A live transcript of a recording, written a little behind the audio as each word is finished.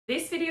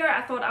This video,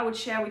 I thought I would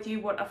share with you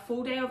what a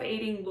full day of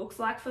eating looks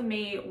like for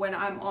me when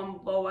I'm on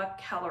lower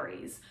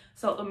calories.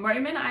 So at the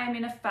moment, I am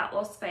in a fat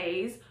loss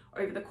phase.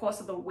 Over the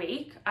course of the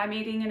week, I'm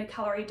eating in a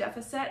calorie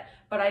deficit,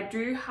 but I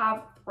do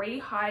have 3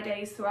 high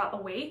days throughout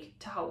the week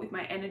to help with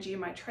my energy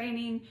and my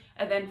training,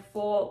 and then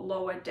 4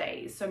 lower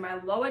days. So my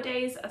lower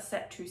days are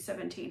set to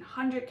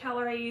 1700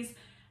 calories.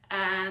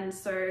 And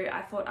so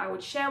I thought I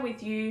would share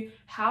with you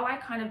how I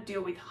kind of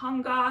deal with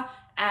hunger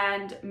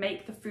and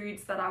make the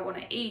foods that I want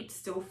to eat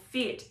still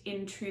fit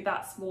into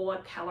that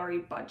smaller calorie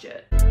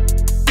budget.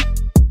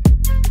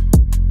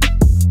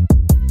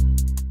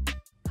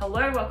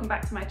 Hello, welcome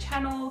back to my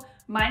channel.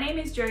 My name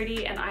is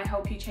Jodie and I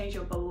help you change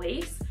your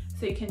beliefs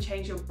so you can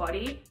change your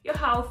body, your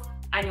health,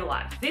 and your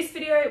life. This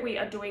video, we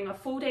are doing a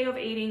full day of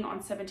eating on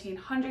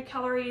 1700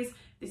 calories.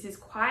 This is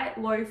quite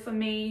low for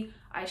me.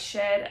 I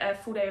shared a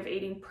full day of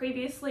eating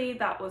previously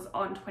that was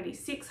on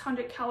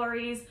 2600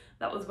 calories.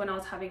 That was when I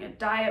was having a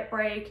diet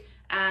break,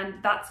 and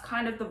that's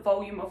kind of the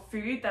volume of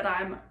food that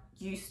I'm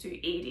used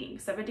to eating.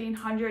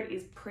 1700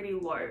 is pretty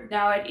low.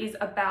 Now it is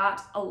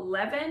about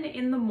 11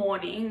 in the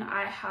morning.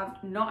 I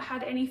have not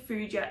had any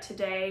food yet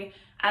today,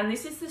 and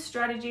this is the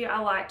strategy I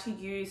like to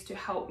use to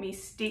help me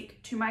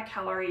stick to my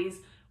calories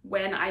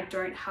when I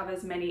don't have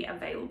as many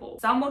available.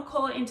 Some would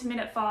call it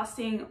intermittent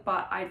fasting,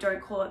 but I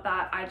don't call it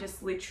that. I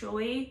just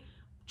literally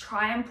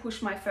try and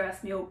push my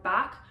first meal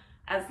back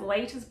as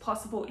late as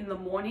possible in the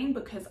morning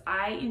because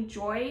I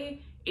enjoy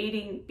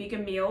eating bigger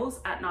meals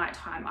at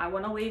nighttime. I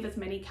want to leave as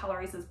many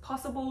calories as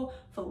possible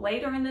for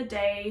later in the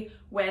day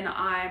when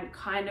I'm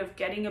kind of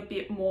getting a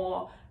bit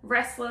more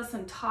restless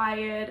and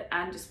tired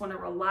and just want to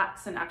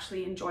relax and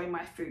actually enjoy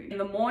my food. In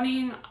the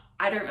morning,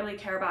 I don't really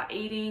care about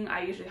eating.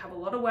 I usually have a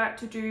lot of work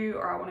to do,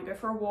 or I want to go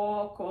for a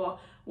walk or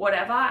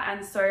whatever,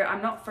 and so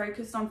I'm not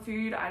focused on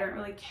food. I don't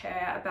really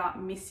care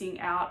about missing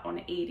out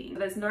on eating.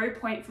 There's no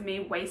point for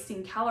me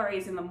wasting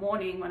calories in the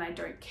morning when I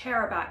don't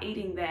care about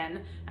eating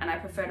then, and I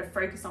prefer to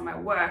focus on my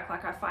work.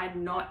 Like, I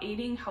find not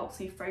eating helps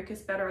me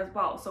focus better as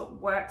well, so it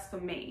works for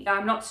me. Now,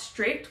 I'm not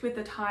strict with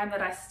the time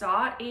that I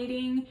start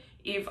eating.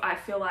 If I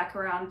feel like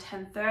around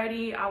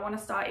 10:30 I want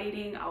to start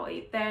eating, I'll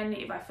eat then.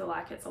 If I feel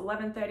like it's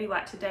 11:30,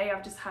 like today,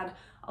 I've just had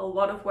a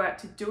lot of work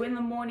to do in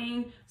the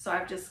morning, so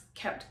I've just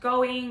kept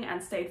going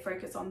and stayed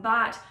focused on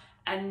that.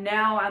 And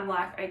now I'm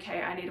like,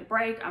 okay, I need a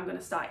break. I'm going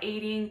to start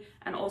eating,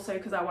 and also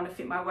because I want to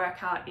fit my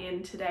workout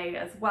in today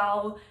as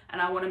well, and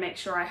I want to make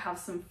sure I have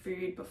some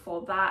food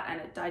before that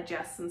and it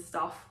digests and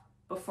stuff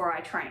before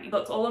I train. So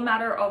it's all a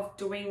matter of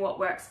doing what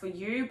works for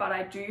you, but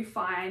I do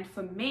find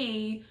for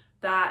me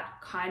that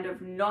kind of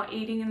not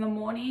eating in the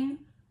morning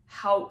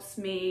helps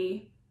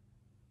me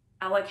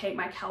allocate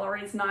my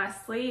calories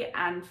nicely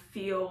and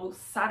feel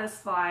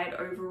satisfied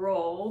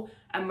overall,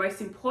 and most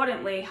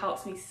importantly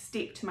helps me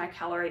stick to my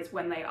calories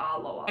when they are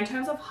lower. In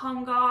terms of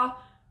hunger,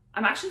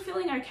 I'm actually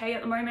feeling okay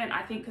at the moment.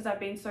 I think because I've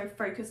been so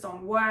focused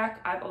on work.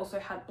 I've also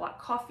had black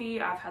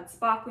coffee, I've had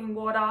sparkling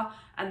water,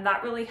 and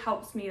that really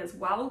helps me as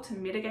well to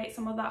mitigate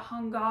some of that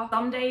hunger.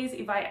 Some days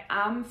if I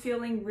am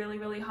feeling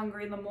really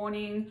hungry in the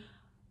morning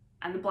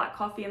and the black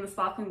coffee and the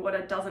sparkling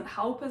water doesn't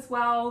help as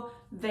well,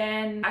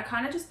 then I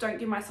kind of just don't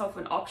give myself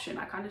an option.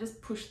 I kind of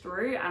just push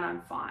through and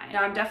I'm fine.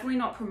 Now, I'm definitely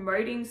not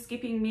promoting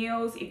skipping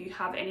meals if you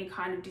have any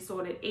kind of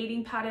disordered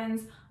eating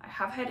patterns. I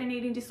have had an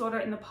eating disorder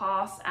in the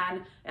past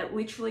and it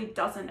literally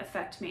doesn't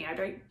affect me. I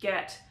don't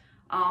get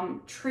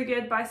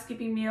triggered by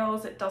skipping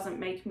meals. It doesn't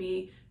make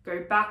me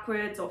go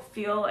backwards or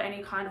feel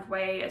any kind of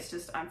way. It's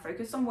just I'm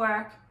focused on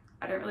work.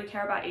 I don't really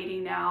care about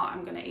eating now,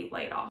 I'm gonna eat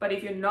later. But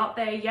if you're not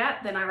there yet,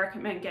 then I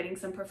recommend getting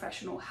some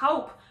professional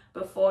help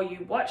before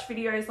you watch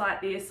videos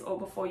like this or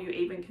before you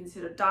even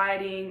consider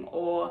dieting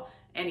or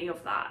any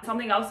of that.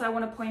 Something else I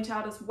wanna point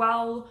out as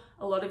well,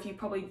 a lot of you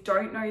probably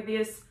don't know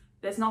this,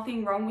 there's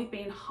nothing wrong with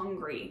being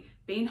hungry.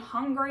 Being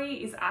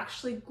hungry is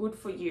actually good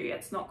for you.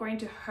 It's not going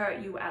to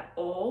hurt you at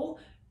all.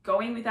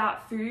 Going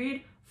without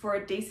food for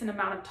a decent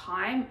amount of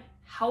time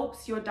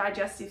helps your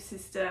digestive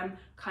system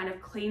kind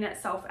of clean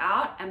itself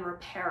out and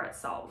repair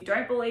itself. If you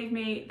don't believe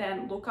me,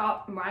 then look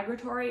up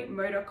migratory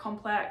motor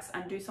complex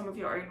and do some of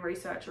your own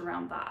research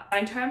around that.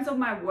 In terms of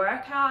my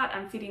workout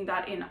and fitting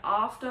that in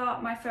after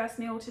my first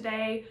meal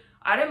today,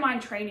 I don't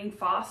mind training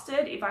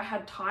fasted. If I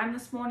had time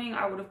this morning,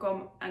 I would have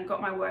gone and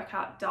got my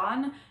workout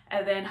done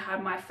and then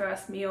had my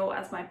first meal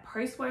as my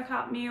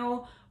post-workout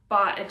meal,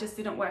 but it just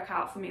didn't work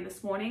out for me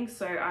this morning.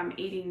 So I'm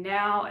eating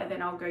now and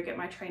then I'll go get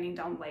my training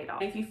done later.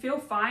 If you feel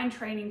fine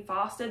training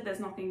fasted,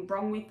 there's nothing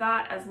wrong with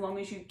that as long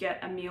as you get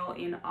a meal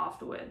in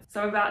afterwards.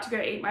 So I'm about to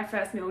go eat my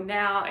first meal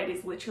now. It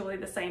is literally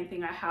the same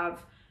thing I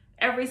have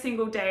every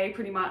single day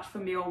pretty much for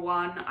meal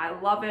one. I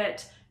love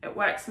it. It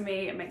works for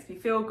me. It makes me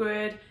feel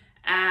good.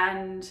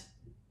 And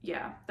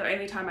yeah, the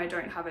only time I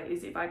don't have it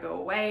is if I go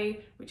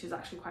away, which is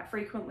actually quite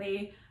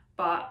frequently,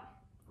 but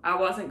I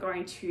wasn't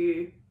going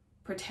to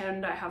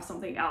pretend I have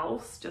something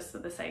else just for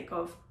the sake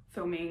of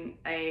filming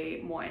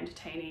a more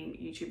entertaining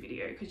YouTube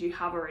video, because you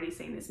have already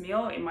seen this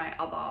meal in my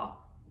other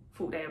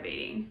full day of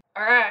eating.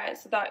 All right,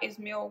 so that is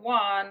meal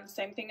one.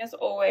 Same thing as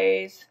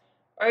always.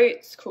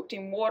 oats cooked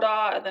in water,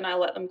 and then I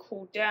let them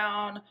cool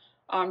down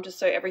just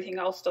so everything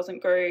else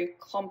doesn't go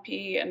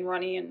clumpy and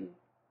runny and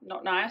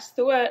not nice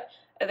through it.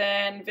 And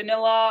then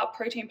vanilla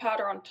protein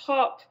powder on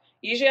top.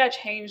 Usually I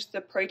change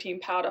the protein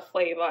powder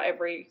flavor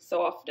every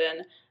so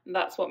often, and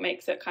that's what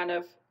makes it kind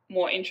of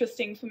more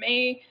interesting for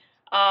me.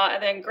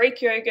 And then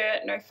Greek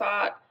yogurt, no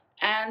fat,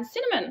 and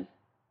cinnamon.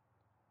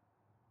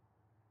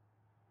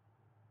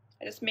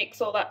 I just mix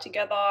all that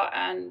together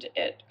and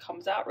it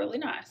comes out really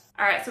nice.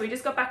 All right, so we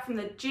just got back from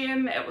the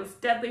gym. It was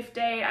deadlift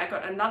day. I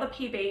got another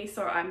PB,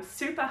 so I'm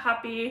super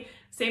happy.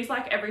 Seems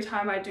like every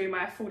time I do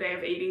my full day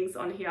of eatings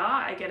on here,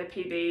 I get a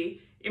PB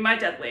in my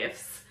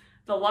deadlifts.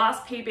 The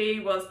last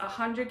PB was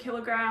 100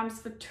 kilograms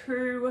for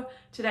 2.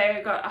 Today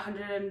I got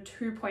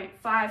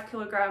 102.5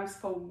 kilograms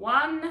for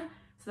 1.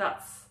 So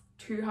that's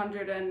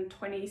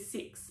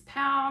 226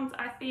 pounds,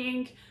 I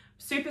think.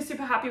 Super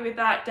happy with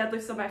that.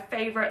 Deadlifts are my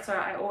favorite, so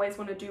I always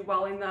want to do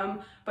well in them.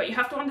 But you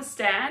have to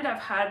understand,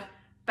 I've had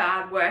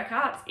bad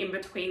workouts in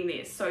between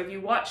this. So if you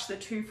watch the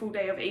 2 full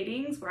day of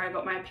eatings where I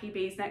got my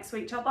PBs next to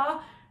each other,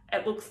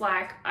 it looks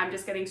like I'm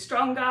just getting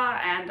stronger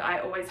and I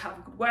always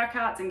have good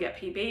workouts and get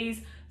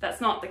PBs.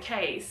 That's not the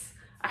case.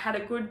 I had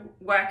a good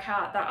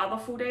workout that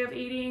other full day of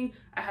eating.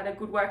 I had a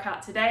good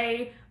workout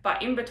today,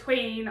 but in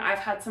between I've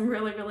had some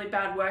really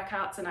bad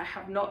workouts and I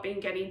have not been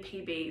getting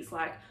PBs.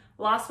 Like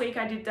last week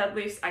I did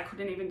deadlifts, I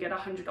couldn't even get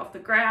 100 off the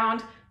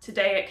ground.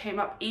 Today it came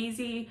up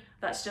easy.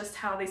 That's just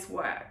how this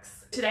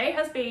works. Today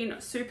has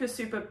been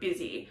super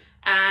busy,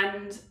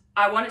 and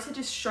I wanted to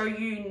just show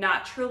you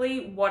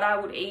naturally what I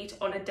would eat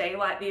on a day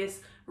like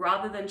this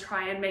rather than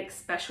try and make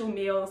special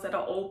meals that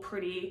are all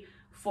pretty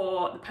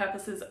for the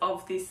purposes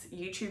of this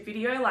YouTube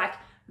video. Like,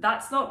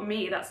 that's not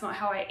me, that's not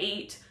how I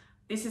eat.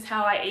 This is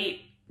how I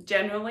eat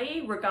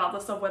generally,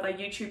 regardless of whether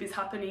YouTube is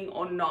happening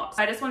or not.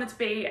 I just wanted to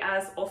be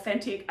as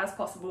authentic as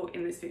possible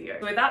in this video.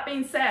 So with that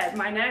being said,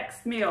 my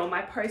next meal,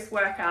 my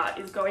post-workout,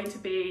 is going to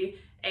be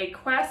a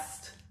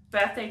Quest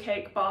birthday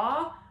cake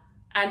bar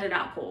and an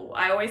apple.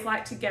 I always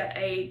like to get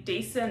a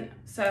decent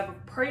serve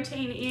of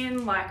protein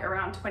in, like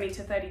around 20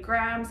 to 30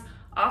 grams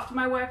after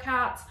my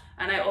workouts.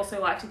 And I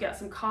also like to get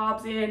some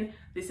carbs in.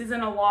 This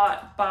isn't a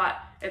lot, but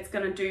it's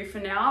gonna do for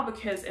now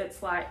because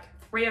it's like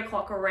 3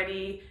 o'clock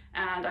already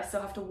and I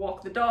still have to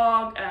walk the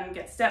dog and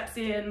get steps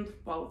in.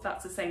 Well,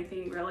 that's the same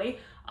thing really.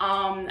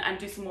 And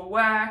do some more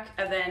work,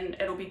 and then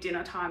it'll be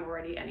dinner time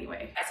already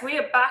anyway. So we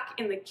are back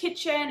in the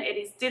kitchen. It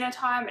is dinner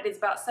time. It is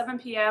about 7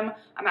 p.m.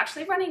 I'm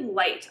actually running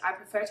late. I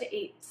prefer to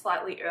eat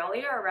slightly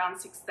earlier, around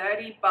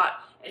 6:30, but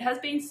it has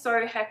been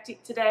so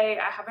hectic today.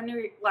 I haven't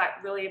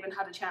really even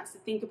had a chance to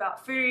think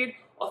about food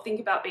or think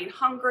about being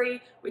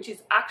hungry, which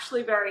is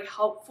actually very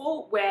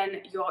helpful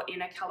when you're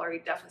in a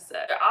calorie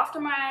deficit. So after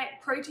my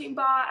protein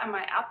bar and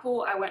my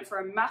apple, I went for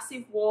a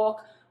massive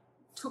walk,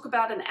 took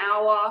about an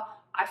hour.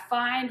 I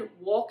find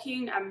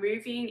walking and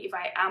moving, if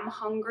I am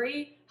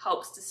hungry,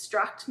 helps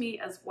distract me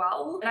as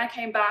well. And I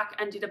came back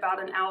and did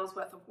about an hour's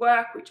worth of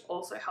work, which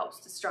also helps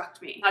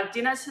distract me. Our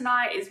dinner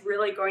tonight is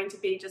really going to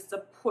be just a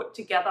put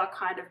together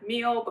kind of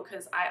meal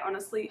because I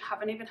honestly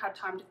haven't even had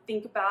time to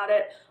think about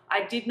it.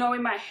 I did know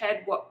in my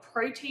head what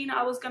protein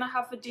I was gonna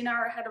have for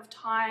dinner ahead of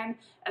time,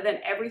 and then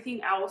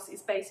everything else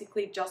is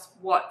basically just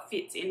what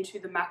fits into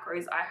the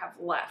macros I have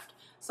left.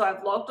 So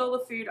I've logged all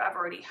the food I've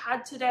already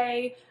had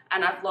today,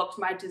 and I've logged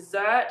my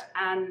dessert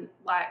and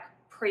like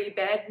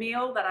pre-bed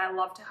meal that I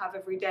love to have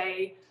every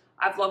day.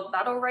 I've logged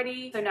that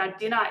already. So now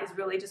dinner is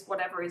really just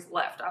whatever is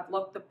left. I've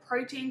logged the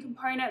protein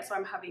component, so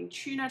I'm having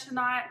tuna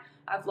tonight.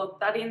 I've logged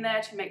that in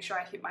there to make sure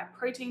I hit my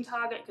protein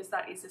target because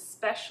that is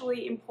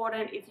especially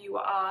important if you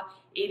are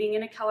eating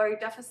in a calorie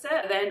deficit.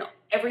 And then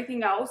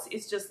everything else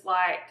is just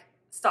like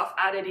stuff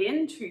added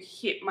in to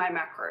hit my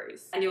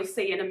macros. And you'll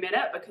see in a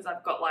minute because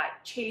I've got like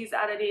cheese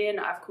added in.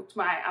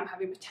 I'm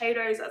having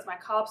potatoes as my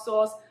carb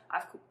source.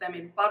 I've cooked them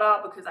in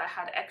butter because I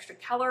had extra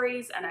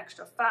calories and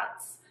extra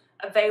fats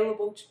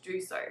available to do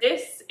so.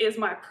 This is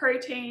my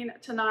protein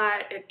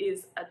tonight. It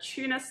is a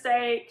tuna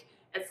steak.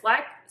 It's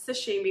like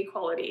sashimi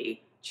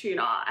quality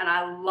tuna and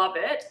I love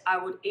it.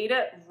 I would eat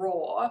it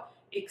raw,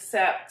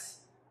 except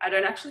I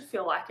don't actually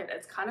feel like it.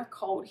 It's kind of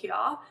cold here,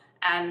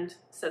 and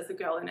says the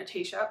girl in a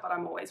t-shirt, but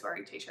I'm always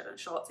wearing t-shirt and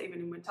shorts even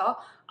in winter.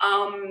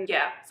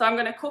 Yeah, so I'm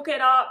gonna cook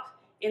it up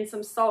in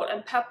some salt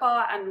and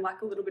pepper and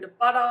like a little bit of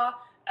butter,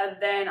 and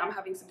then I'm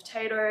having some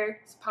potato,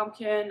 some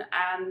pumpkin,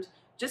 and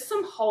just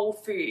some whole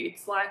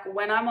foods. Like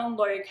when I'm on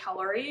low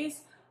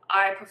calories,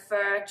 I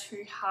prefer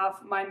to have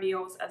my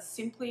meals as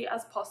simply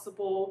as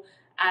possible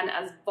and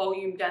as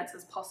volume dense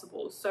as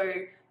possible. So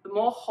the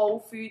more whole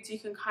foods you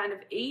can kind of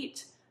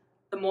eat,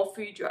 the more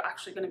food you're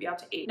actually going to be able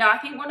to eat. Now, I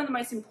think one of the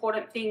most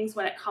important things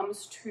when it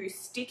comes to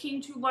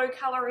sticking to low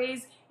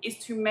calories is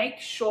to make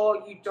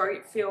sure you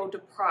don't feel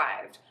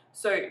deprived.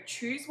 So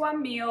choose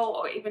one meal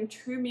or even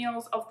 2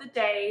 meals of the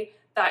day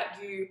that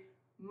you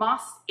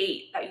must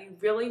eat, that you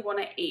really want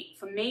to eat.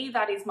 For me,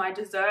 that is my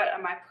dessert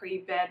and my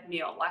pre-bed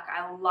meal. Like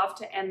I love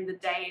to end the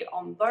day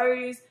on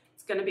those.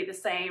 It's going to be the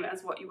same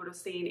as what you would have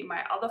seen in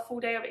my other full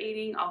day of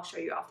eating. I'll show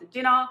you after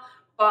dinner.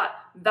 but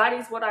that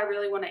is what I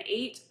really want to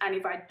eat. And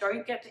if I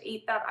don't get to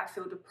eat that, I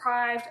feel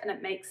deprived, and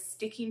it makes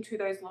sticking to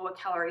those lower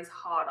calories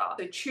harder.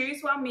 So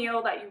choose one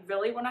meal that you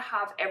really want to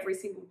have every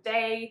single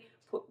day,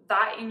 put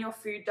that in your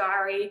food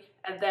diary,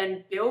 and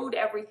then build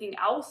everything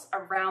else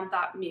around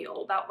that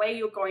meal. That way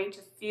you're going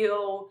to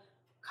feel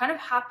kind of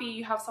happy,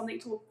 you have something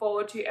to look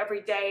forward to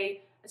every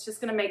day. It's just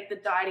going to make the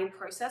dieting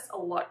process a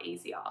lot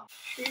easier.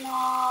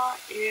 Tuna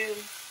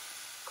is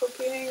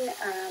cooking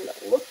and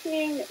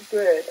looking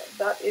good.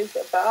 That is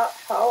about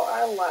how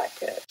I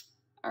like it.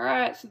 All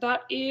right, so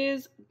that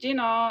is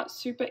dinner.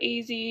 Super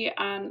easy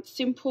and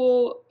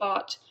simple,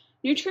 but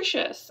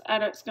nutritious,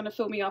 and it's going to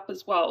fill me up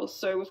as well.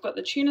 So we've got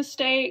the tuna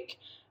steak,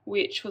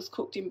 which was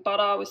cooked in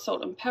butter with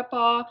salt and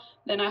pepper.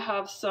 Then I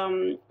have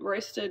some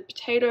roasted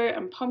potato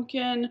and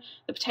pumpkin.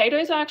 The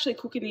potatoes I actually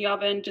cook in the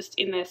oven just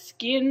in their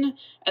skin,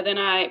 and then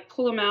I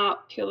pull them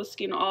out, peel the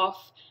skin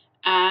off,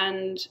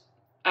 and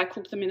I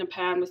cooked them in a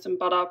pan with some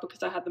butter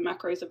because I had the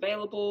macros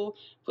available,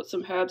 put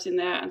some herbs in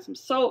there and some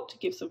salt to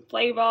give some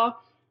flavor.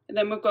 And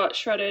then we've got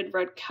shredded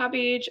red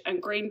cabbage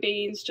and green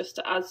beans just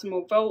to add some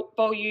more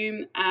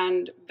volume,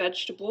 and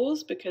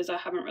vegetables because I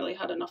haven't really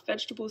had enough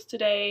vegetables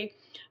today.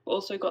 We've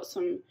also got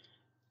some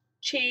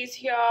cheese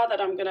here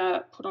that I'm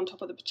gonna put on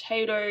top of the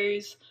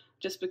potatoes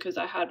just because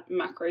I had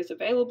macros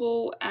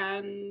available,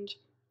 and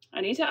I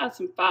need to add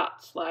some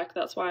fats. Like,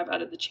 that's why I've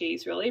added the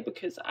cheese really,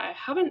 because I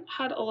haven't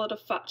had a lot of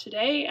fat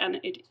today, and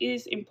it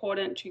is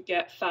important to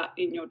get fat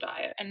in your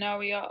diet. And now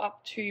we are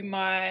up to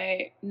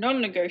my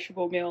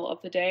non-negotiable meal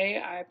of the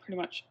day. I pretty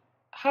much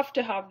have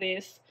to have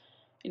this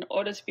in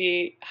order to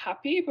be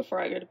happy before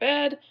I go to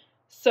bed.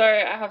 So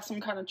I have some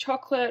kind of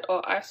chocolate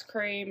or ice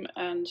cream,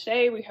 and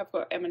today we have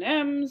got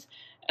M&Ms,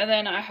 and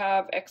then I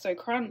have XO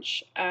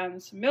Crunch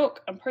and some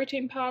milk and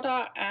protein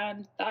powder,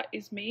 and that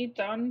is me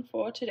done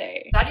for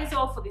today. That is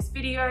all for this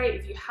video.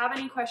 If you have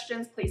any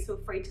questions, please feel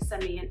free to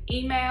send me an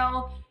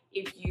email.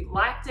 If you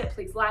liked it,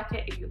 please like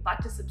it. If you'd like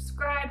to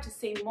subscribe to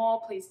see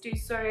more, please do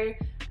so.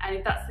 And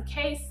if that's the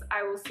case,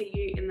 I will see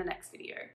you in the next video.